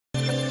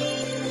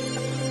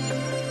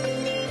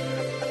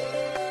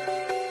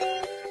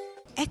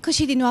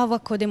Eccoci di nuovo a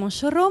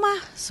Codemotion Roma,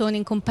 sono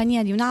in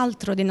compagnia di un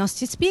altro dei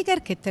nostri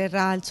speaker che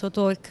terrà il suo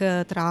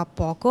talk tra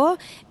poco,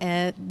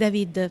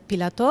 David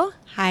Pilato.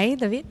 Hi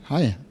David.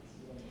 Hi.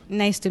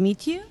 Nice to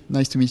meet you.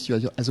 Nice to meet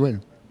you as well.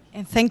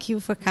 And thank you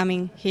for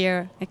coming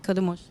here at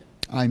Codemotion.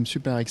 I'm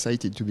super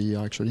excited to be here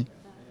actually.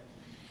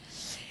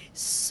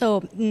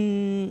 So,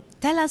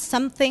 tell us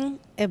something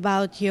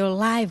about your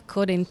live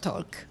coding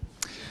talk.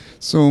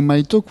 So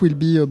my talk will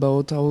be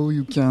about how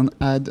you can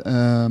add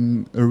a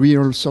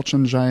real search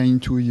engine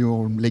to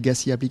your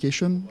legacy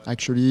application.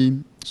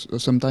 Actually,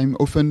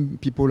 often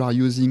people are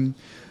using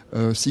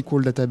a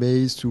SQL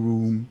database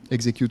to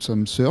execute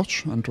some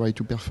search and try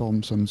to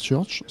perform some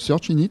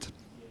search in it.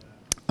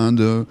 And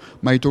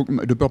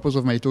the purpose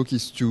of my talk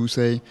is to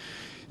say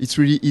it's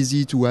really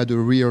easy to add a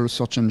real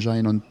search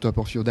engine on top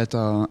of your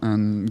data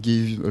and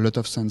give a lot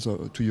of sense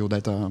to your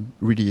data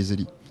really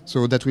easily.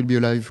 So that will be a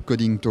live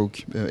coding talk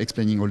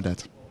explaining all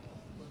that.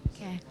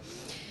 Okay.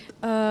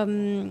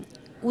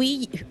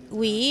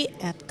 We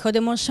at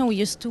Codemotion, we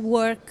used to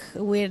work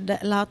with a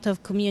lot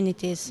of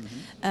communities.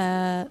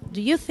 Do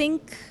you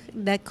think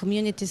that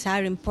communities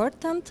are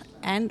important,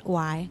 and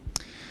why?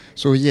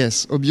 So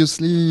yes,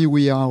 obviously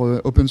we are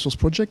an open source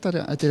project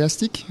at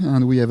Elastic,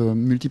 and we have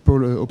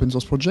multiple open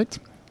source projects.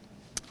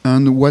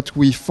 And what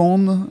we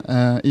found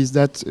is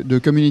that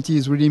the community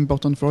is really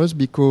important for us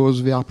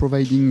because they are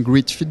providing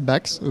great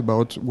feedbacks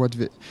about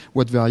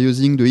what they are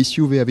using, the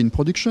issue they have in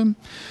production,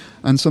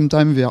 and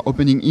sometimes they are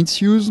opening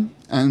issues,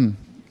 and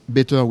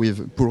better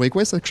with pull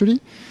requests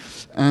actually.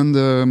 And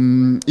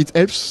it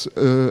helps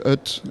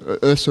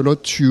us a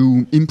lot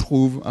to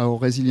improve our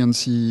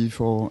resiliency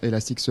for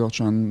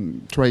Elasticsearch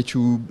and try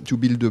to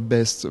build the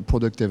best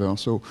product ever.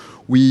 So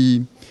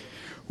we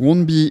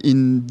won't be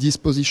in this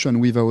position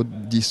without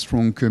this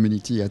strong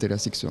community at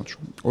Elasticsearch.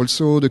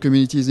 Also, the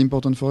community is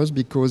important for us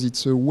because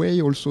it's a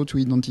way also to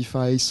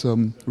identify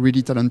some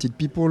really talented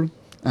people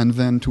and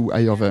then to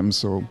hire them.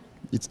 So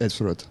it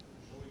helps a lot.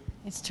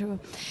 It's true.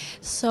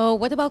 So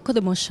what about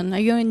Codemotion? Are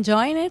you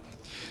enjoying it?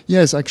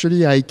 Yes,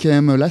 actually I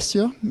came last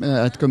year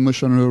at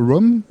Codemotion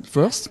Roma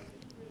first.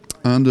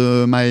 And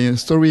my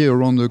story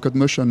around the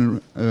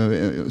Codemotion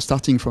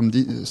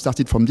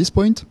started from this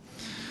point.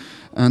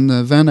 And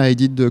then I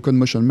did the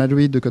Codemotion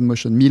Madrid, the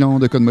Codemotion Milan,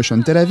 the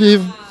Codemotion Tel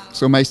Aviv.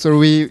 So my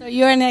story... So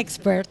you're an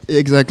expert.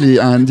 Exactly,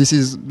 and this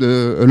is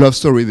a love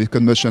story with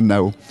Codemotion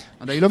now.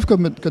 And I love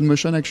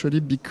Codemotion actually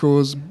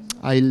because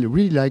I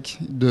really like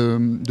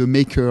the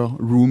maker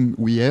room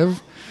we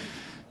have.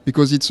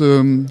 Because it's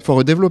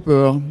for a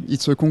developer,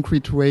 it's a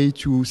concrete way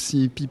to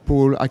see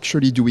people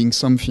actually doing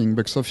something,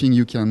 but something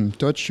you can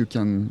touch, you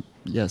can,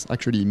 yes,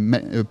 actually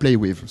play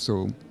with.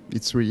 So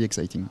it's really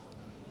exciting.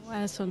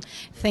 Well, so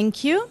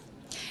thank you.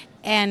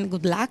 And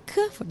good luck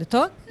for the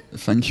talk.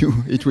 Thank you.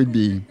 It will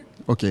be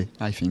okay,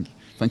 I think.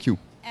 Thank you.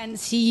 And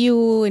see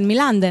you in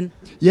Milan then.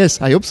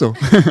 Yes, I hope so.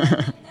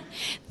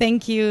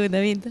 Thank you,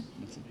 David.